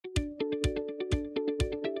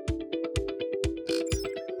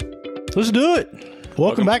Let's do it.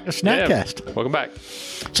 Welcome back to Snackcast. Yeah, welcome back.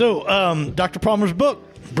 So, Dr. Palmer's book,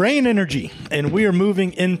 Brain Energy, and we are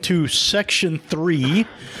moving into Section 3.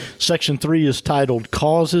 Section 3 is titled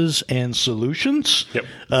Causes and Solutions. Yep.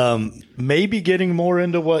 Maybe getting more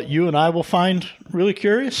into what you and I will find really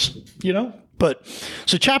curious, But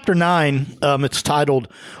so Chapter 9, it's titled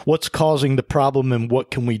What's Causing the Problem and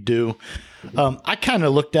What Can We Do? I kind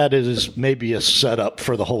of looked at it as maybe a setup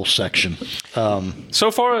for the whole section. So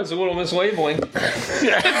far, it's a little mislabeling.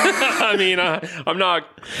 I mean, I'm not,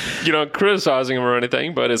 criticizing him or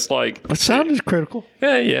anything, but it's like... It sounded critical.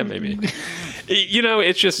 Yeah, maybe.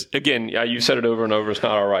 It's just, again, you said it over and over, it's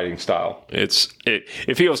not our writing style.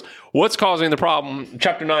 It feels, what's causing the problem?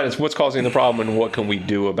 Chapter 9 is what's causing the problem and what can we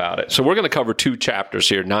do about it? So we're going to cover 2 chapters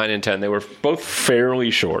here, 9 and 10. They were both fairly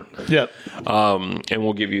short. Yep. And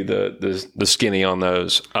we'll give you the skinny on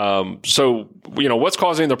those. So, what's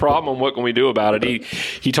causing the problem and what can we do about it?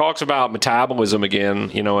 He talks about metabolism again,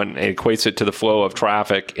 and equates it to the flow of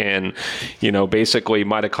traffic. And, basically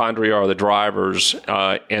mitochondria are the drivers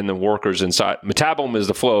and the workers inside. Metabolism is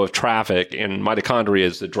the flow of traffic, and mitochondria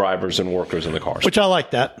is the drivers and workers in the cars. Which I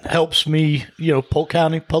like that. Helps me, Polk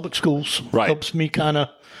County Public Schools. Right. Helps me kind of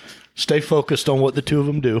stay focused on what the two of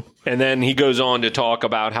them do. And then he goes on to talk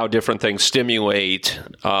about how different things stimulate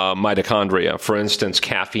mitochondria. For instance,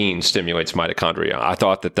 caffeine stimulates mitochondria. I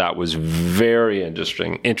thought that was very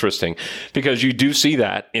interesting because you do see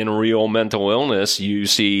that in real mental illness. You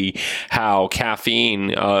see how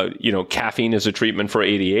caffeine, caffeine is a treatment for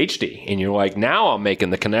ADHD. And you're like, now I'm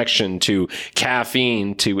making the connection to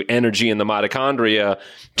caffeine, to energy in the mitochondria,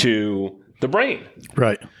 to the brain.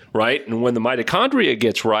 Right? And when the mitochondria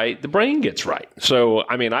gets right, the brain gets right. So,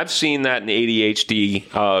 I mean, I've seen that in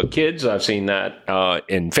ADHD kids. I've seen that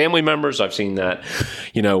in family members. I've seen that,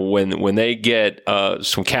 when they get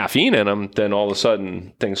some caffeine in them, then all of a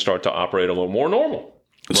sudden things start to operate a little more normal.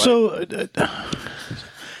 Right? So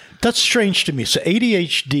that's strange to me. So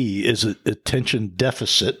ADHD is an attention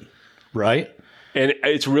deficit, right? And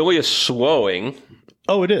it's really a slowing.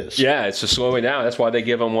 Oh, it is? Yeah, it's a slowing down. That's why they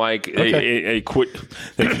give them a quick,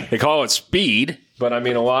 they call it speed, but I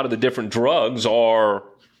mean, a lot of the different drugs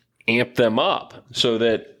amp them up so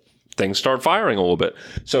that things start firing a little bit.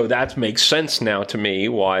 So that makes sense now to me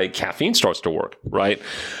why caffeine starts to work, right?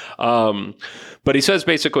 But he says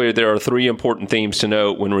basically there are 3 important themes to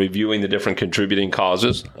note when reviewing the different contributing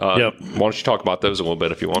causes. Yep. Why don't you talk about those a little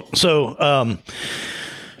bit if you want? So,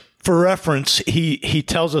 for reference, he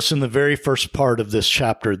tells us in the very first part of this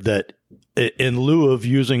chapter that in lieu of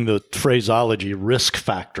using the phraseology risk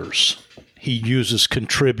factors, he uses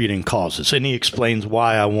contributing causes, and he explains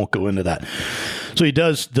why. I won't go into that. So he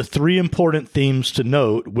does the 3 important themes to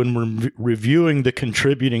note when we're reviewing the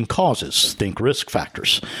contributing causes. Think risk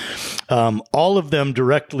factors. All of them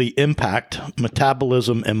directly impact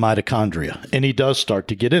metabolism and mitochondria, and he does start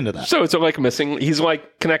to get into that. So it's like he's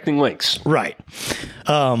like connecting links. Right.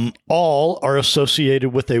 All are associated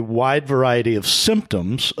with a wide variety of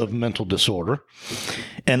symptoms of mental disorder,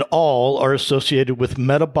 and all are associated with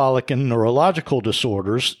metabolic and neurological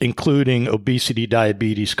disorders, including obesity,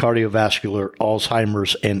 diabetes, cardiovascular,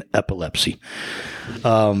 Alzheimer's, and epilepsy.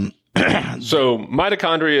 So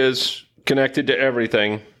mitochondria is connected to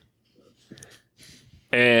everything,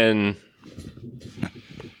 and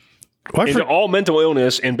all mental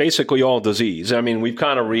illness and basically all disease. I mean, we've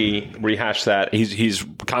kind of rehashed that. He's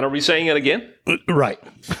kind of re-saying it again. Right.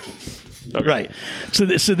 Okay. Right.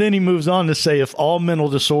 So then he moves on to say, if all mental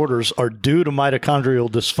disorders are due to mitochondrial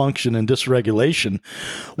dysfunction and dysregulation,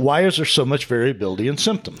 why is there so much variability in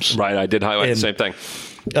symptoms? Right. I did highlight the same thing.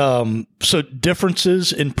 So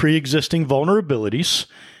differences in pre-existing vulnerabilities.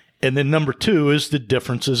 And then number 2 is the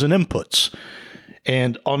differences in inputs.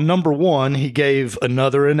 And on number 1, he gave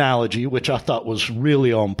another analogy, which I thought was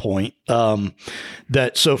really on point.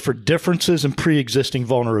 So for differences in pre-existing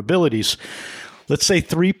vulnerabilities, let's say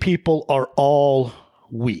 3 people are all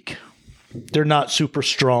weak. They're not super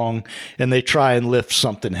strong, and they try and lift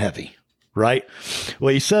something heavy, right?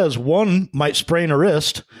 Well, he says 1 might sprain a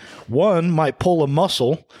wrist, 1 might pull a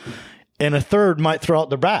muscle, and a 3rd might throw out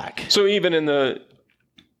their back. So even in the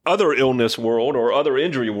other illness world or other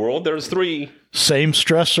injury world, there's 3. Same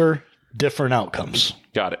stressor, different outcomes.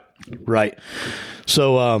 Got it. Right.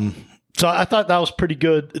 So I thought that was pretty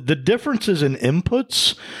good. The differences in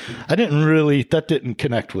inputs, that didn't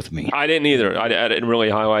connect with me. I didn't either. I didn't really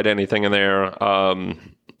highlight anything in there.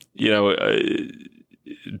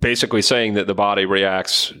 Basically saying that the body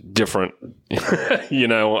reacts different.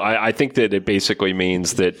 I think that it basically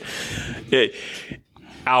means that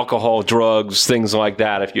alcohol, drugs, things like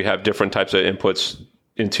that, if you have different types of inputs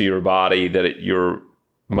into your body, that your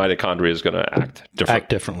mitochondria is going to act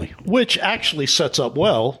differently, which actually sets up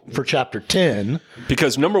well for chapter 10.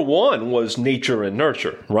 Because number 1 was nature and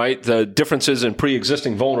nurture, right? The differences in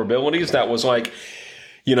pre-existing vulnerabilities. That was like,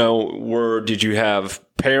 did you have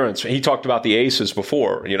parents? He talked about the ACEs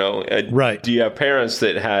before, Right. Do you have parents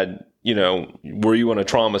that had, were you in a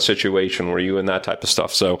trauma situation? Were you in that type of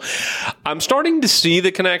stuff? So I'm starting to see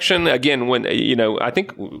the connection again when, I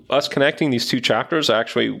think us connecting these 2 chapters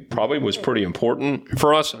actually probably was pretty important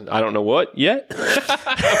for us. I don't know what yet,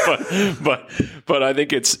 but I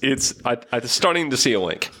think I'm starting to see a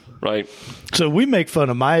link. Right. So we make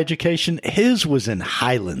fun of my education. His was in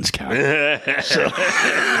Highlands County.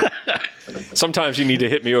 Sometimes you need to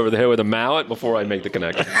hit me over the head with a mallet before I make the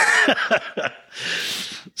connection.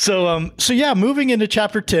 So yeah, moving into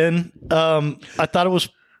chapter 10, I thought it was.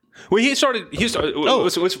 Well, he started.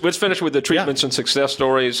 Let's finish with the treatments and success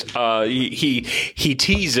stories. He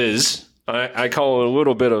teases. I call it a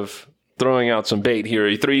little bit of throwing out some bait here.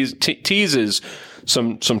 He teases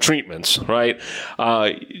some treatments, right?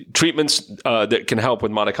 Treatments that can help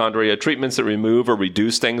with mitochondria. Treatments that remove or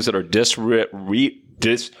reduce things that are dysregulating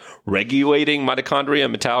mitochondria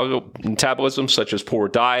metabolism, such as poor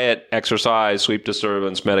diet, exercise, sleep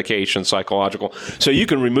disturbance, medication, psychological. So you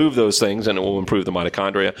can remove those things and it will improve the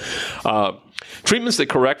mitochondria. Treatments that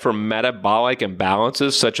correct for metabolic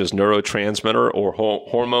imbalances, such as neurotransmitter or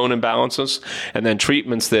hormone imbalances, and then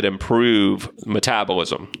treatments that improve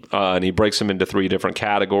metabolism. And he breaks them into 3 different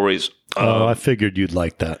categories. I figured you'd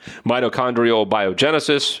like that. Mitochondrial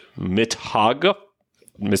biogenesis, mitophagy,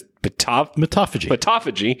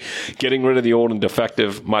 getting rid of the old and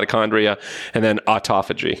defective mitochondria, and then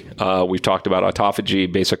autophagy. We've talked about autophagy.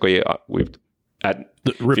 Basically,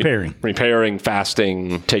 repairing,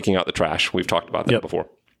 fasting, taking out the trash. We've talked about that before.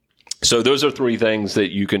 So those are 3 things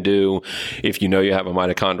that you can do if you know you have a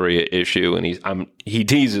mitochondria issue. And he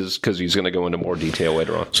teases because he's going to go into more detail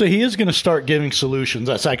later on. So he is going to start giving solutions.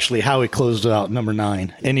 That's actually how he closed it out, number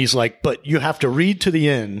 9. And he's like, but you have to read to the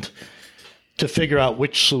end to figure out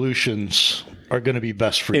which solutions are going to be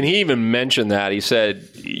best for you. And he even mentioned that. He said,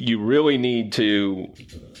 you really need to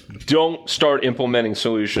don't start implementing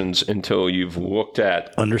solutions until you've looked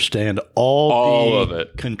at understand all of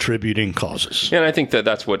it, contributing causes. And I think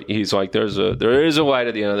that's what he's like. There is a light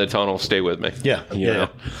at the end of the tunnel. Stay with me. Yeah.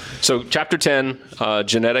 So chapter 10,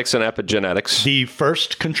 genetics and epigenetics. The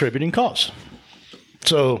first contributing cause.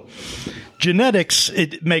 So genetics,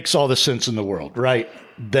 it makes all the sense in the world, right?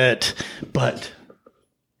 But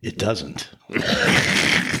it doesn't.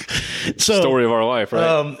 So, story of our life,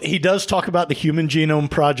 right? He does talk about the Human Genome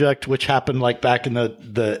Project, which happened like back in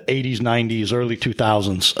the 80s, 90s, early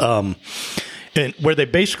 2000s, and where they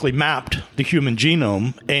basically mapped the human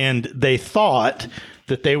genome, and they thought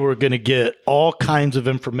that they were going to get all kinds of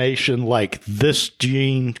information like this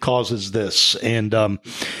gene causes this. And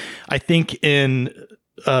I think in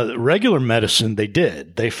regular medicine, they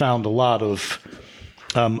did. They found a lot of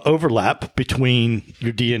overlap between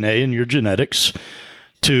your DNA and your genetics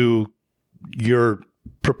to your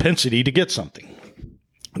propensity to get something.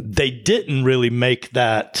 They didn't really make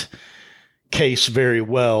that case very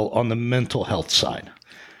well on the mental health side.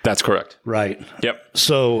 That's correct. Right. Yep.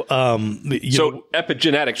 So,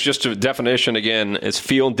 epigenetics, just a definition again, is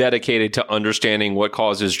field dedicated to understanding what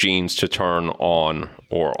causes genes to turn on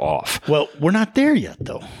or off. Well, we're not there yet,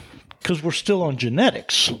 though, because we're still on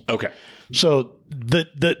genetics. Okay. So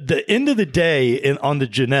the end of the day on the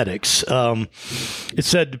genetics, it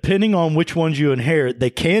said depending on which ones you inherit, they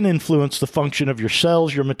can influence the function of your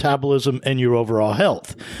cells, your metabolism, and your overall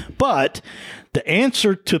health. But the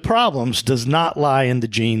answer to problems does not lie in the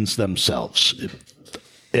genes themselves.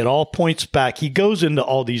 It all points back. He goes into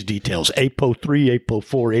all these details, APO3,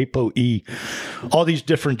 APO4, APOE, all these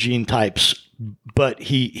different gene types. But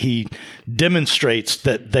he demonstrates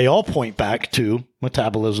that they all point back to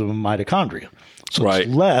metabolism and mitochondria. So It's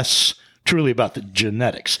less truly about the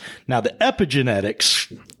genetics. Now, the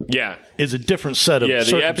epigenetics is a different set of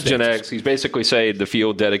circumstances. The epigenetics, he's basically saying the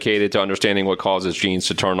field dedicated to understanding what causes genes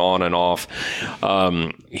to turn on and off.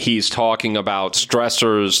 He's talking about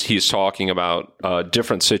stressors. He's talking about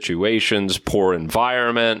different situations, poor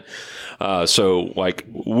environment. So like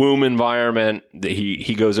womb environment,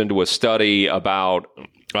 he goes into a study about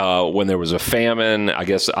when there was a famine. I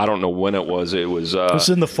guess, I don't know when it was. It was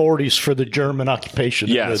in the 40s for the German occupation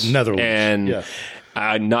of the Netherlands.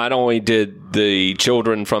 And not only did the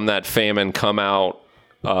children from that famine come out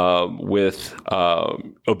with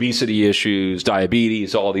obesity issues,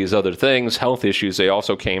 diabetes, all these other things, health issues, they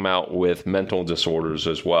also came out with mental disorders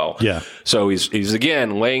as well. Yeah. So he's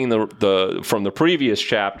again laying the from the previous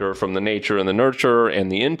chapter, from the nature and the nurture and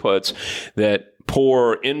the inputs, that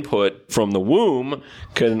poor input from the womb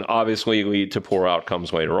can obviously lead to poor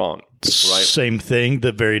outcomes later on. Right. Same thing,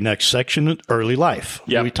 the very next section, early life.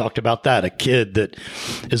 Yep. We talked about that. A kid that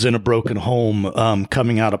is in a broken home,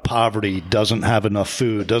 coming out of poverty, doesn't have enough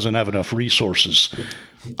food, doesn't have enough resources.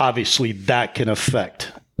 Obviously, that can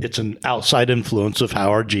affect. It's an outside influence of how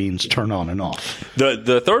our genes turn on and off.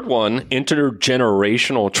 The third one,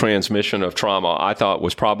 intergenerational transmission of trauma, I thought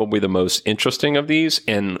was probably the most interesting of these.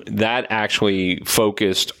 And that actually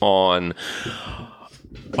focused on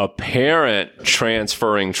a parent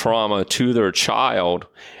transferring trauma to their child,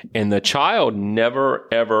 and the child never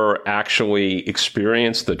ever actually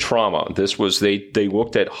experienced the trauma. This was they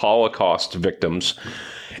looked at Holocaust victims,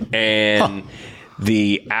 and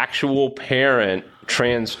the actual parent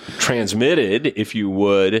transmitted, if you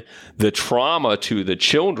would, the trauma to the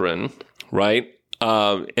children, right?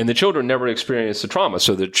 And the children never experienced the trauma.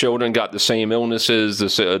 So the children got the same illnesses,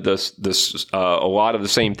 a lot of the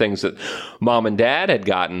same things that mom and dad had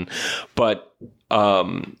gotten. But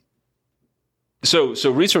so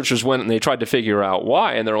researchers went and they tried to figure out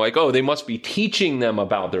why. And they're like, oh, they must be teaching them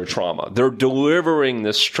about their trauma. They're delivering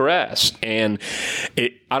the stress. And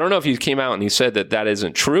I don't know if he came out and he said that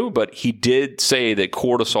isn't true, but he did say that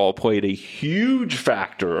cortisol played a huge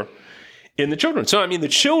factor in the children. So, I mean, the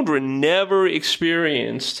children never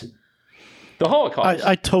experienced the Holocaust.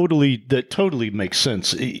 That totally makes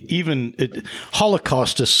sense.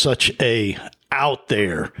 Holocaust is such a out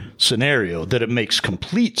there scenario that it makes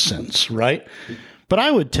complete sense, right? But I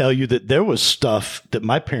would tell you that there was stuff that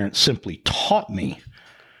my parents simply taught me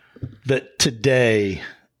that today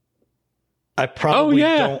I probably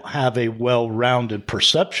don't have a well-rounded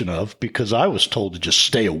perception of, because I was told to just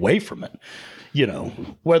stay away from it. You know,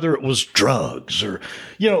 whether it was drugs or,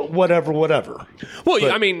 whatever. Well,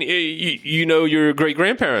 I mean, your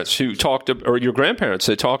great-grandparents who talked, or your grandparents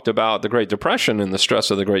that talked about the Great Depression and the stress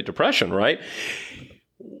of the Great Depression, right?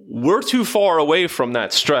 We're too far away from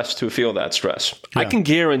that stress to feel that stress. Yeah. I can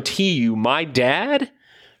guarantee you my dad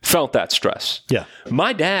felt that stress. Yeah.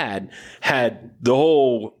 My dad had the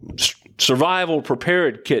whole survival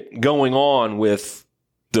prepared kit going on with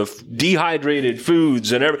the dehydrated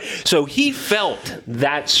foods and everything. So he felt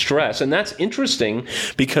that stress. And that's interesting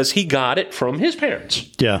because he got it from his parents.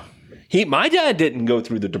 Yeah. My dad didn't go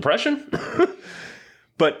through the Depression,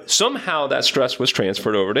 but somehow that stress was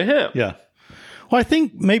transferred over to him. Yeah. Well, I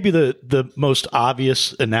think maybe the most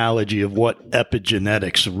obvious analogy of what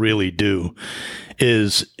epigenetics really do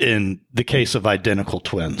is in the case of identical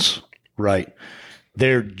twins, right?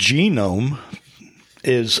 Their genome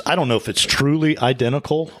is, I don't know if it's truly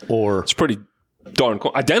identical or... It's pretty darn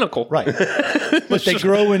cool. Identical. Right. But they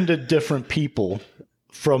grow into different people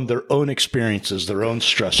from their own experiences, their own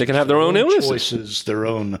stress. They can have their own illnesses. Choices, their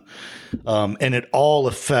own... and it all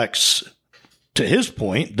affects, to his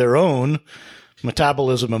point, their own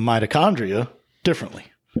metabolism of mitochondria differently.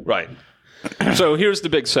 Right. So here's the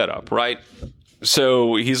big setup, right?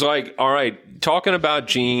 So he's like, all right, talking about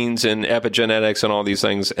genes and epigenetics and all these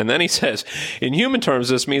things. And then he says, in human terms,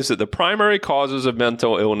 this means that the primary causes of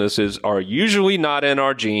mental illnesses are usually not in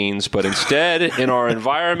our genes, but instead in our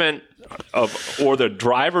environment or the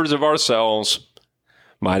drivers of our cells,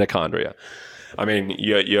 mitochondria. I mean,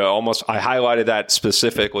 you almost, I highlighted that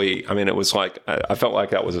specifically. I mean, it was like, I felt like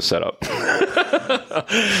that was a setup.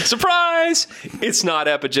 Surprise! It's not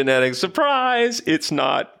epigenetics. Surprise! It's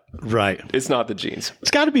not. Right. It's not the genes.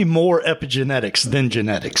 It's got to be more epigenetics than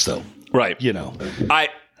genetics, though. Right.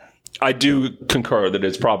 I do concur that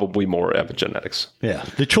it's probably more epigenetics. Yeah.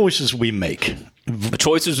 The choices we make. The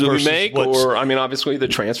choices that we make, or, I mean, obviously the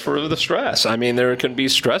transfer of the stress. I mean, there can be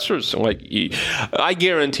stressors. Like, I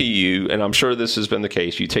guarantee you, and I'm sure this has been the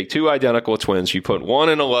case, you take two identical twins, you put one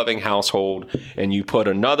in a loving household, and you put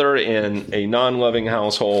another in a non-loving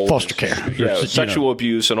household. Foster care. Yeah, sexual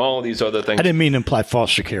abuse and all of these other things. I didn't mean to imply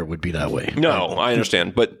foster care would be that way. No, I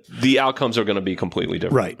understand. But the outcomes are going to be completely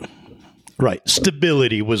different. Right.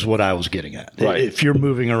 Stability was what I was getting at. Right. If you're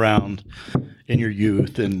moving around in your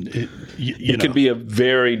youth, and it could be a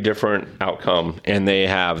very different outcome, and they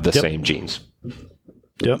have the same genes.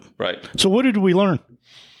 Yep. Right. So what did we learn?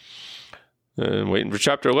 Waiting for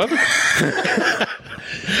chapter 11.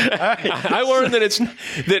 I learned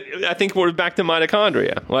that I think we're back to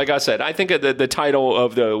mitochondria. Like I said, I think the title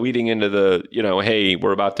of the leading into the, hey,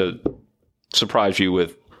 we're about to surprise you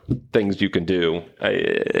with things you can do.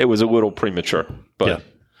 It was a little premature, but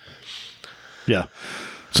yeah.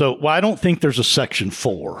 So, I don't think there's a section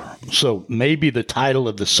 4. So maybe the title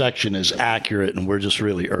of the section is accurate, and we're just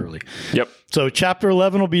really early. Yep. So chapter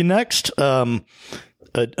 11 will be next.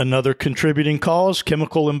 another contributing cause,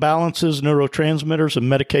 chemical imbalances, neurotransmitters,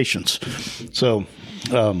 and medications. So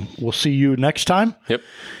we'll see you next time. Yep.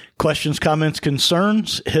 Questions, comments,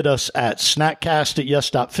 concerns, hit us at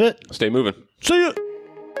snackcast@yes.fit. Stay moving. See you.